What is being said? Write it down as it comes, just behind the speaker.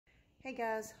Hey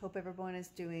guys, hope everyone is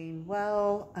doing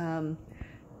well.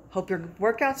 Hope your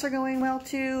workouts are going well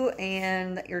too,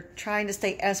 and that you're trying to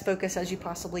stay as focused as you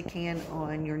possibly can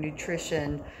on your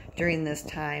nutrition during this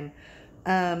time.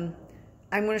 I'm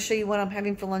going to show you what I'm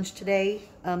having for lunch today.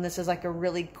 This is like a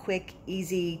really quick,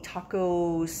 easy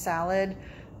taco salad.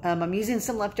 I'm using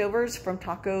some leftovers from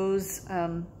tacos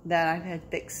that I had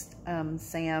fixed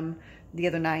Sam the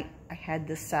other night. I had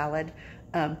this salad.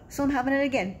 So I'm having it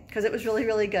again because it was really,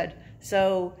 really good.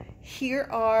 So here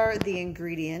are the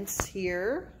ingredients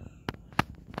here.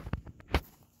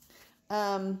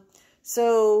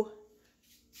 So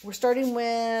we're starting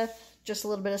with just a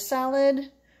little bit of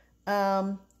salad.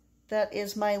 That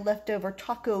is my leftover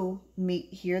taco meat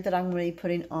here that I'm going to be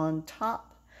putting on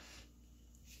top.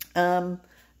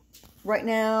 Right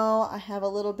now I have a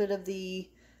little bit of the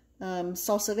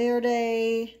salsa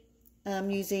verde. I'm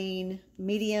using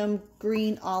medium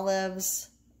green olives,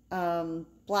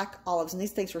 black olives, and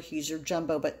these things were huge. They're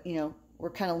jumbo, but you know, we're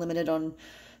kind of limited on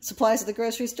supplies at the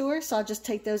grocery store, so I'll just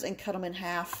take those and cut them in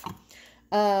half.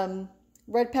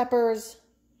 Red peppers,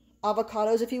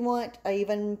 avocados if you want. I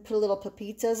even put a little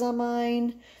pepitas on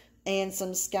mine, and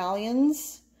some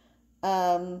scallions.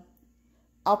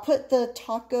 I'll put the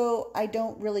taco. I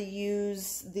don't really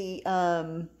use the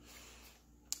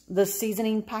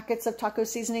seasoning packets of taco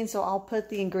seasoning, so I'll put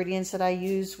the ingredients that I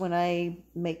use when I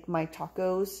make my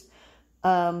tacos.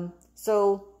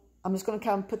 So I'm just going to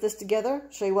come put this together,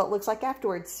 show you what it looks like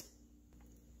afterwards.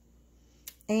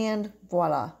 And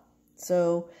voila.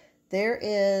 So there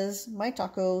is my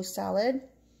taco salad.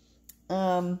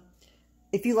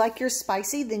 If you like yours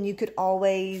spicy, then you could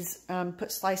always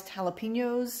put sliced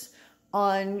jalapenos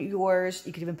on yours.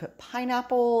 You could even put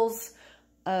pineapples,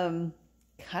 kind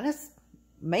of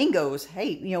mangoes.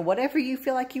 Hey, you know, whatever you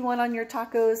feel like you want on your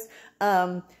tacos.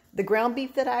 The ground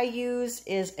beef that I use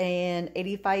is an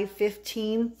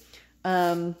 85-15.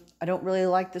 I don't really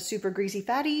like the super greasy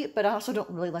fatty, but I also don't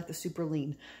really like the super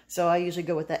lean. So I usually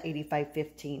go with that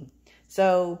 85-15.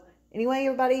 So anyway,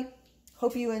 everybody,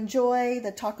 hope you enjoy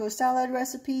the taco salad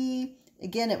recipe.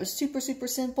 Again, it was super, super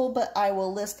simple, but I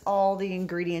will list all the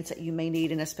ingredients that you may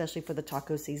need, and especially for the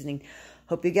taco seasoning.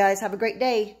 Hope you guys have a great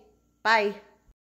day. Bye.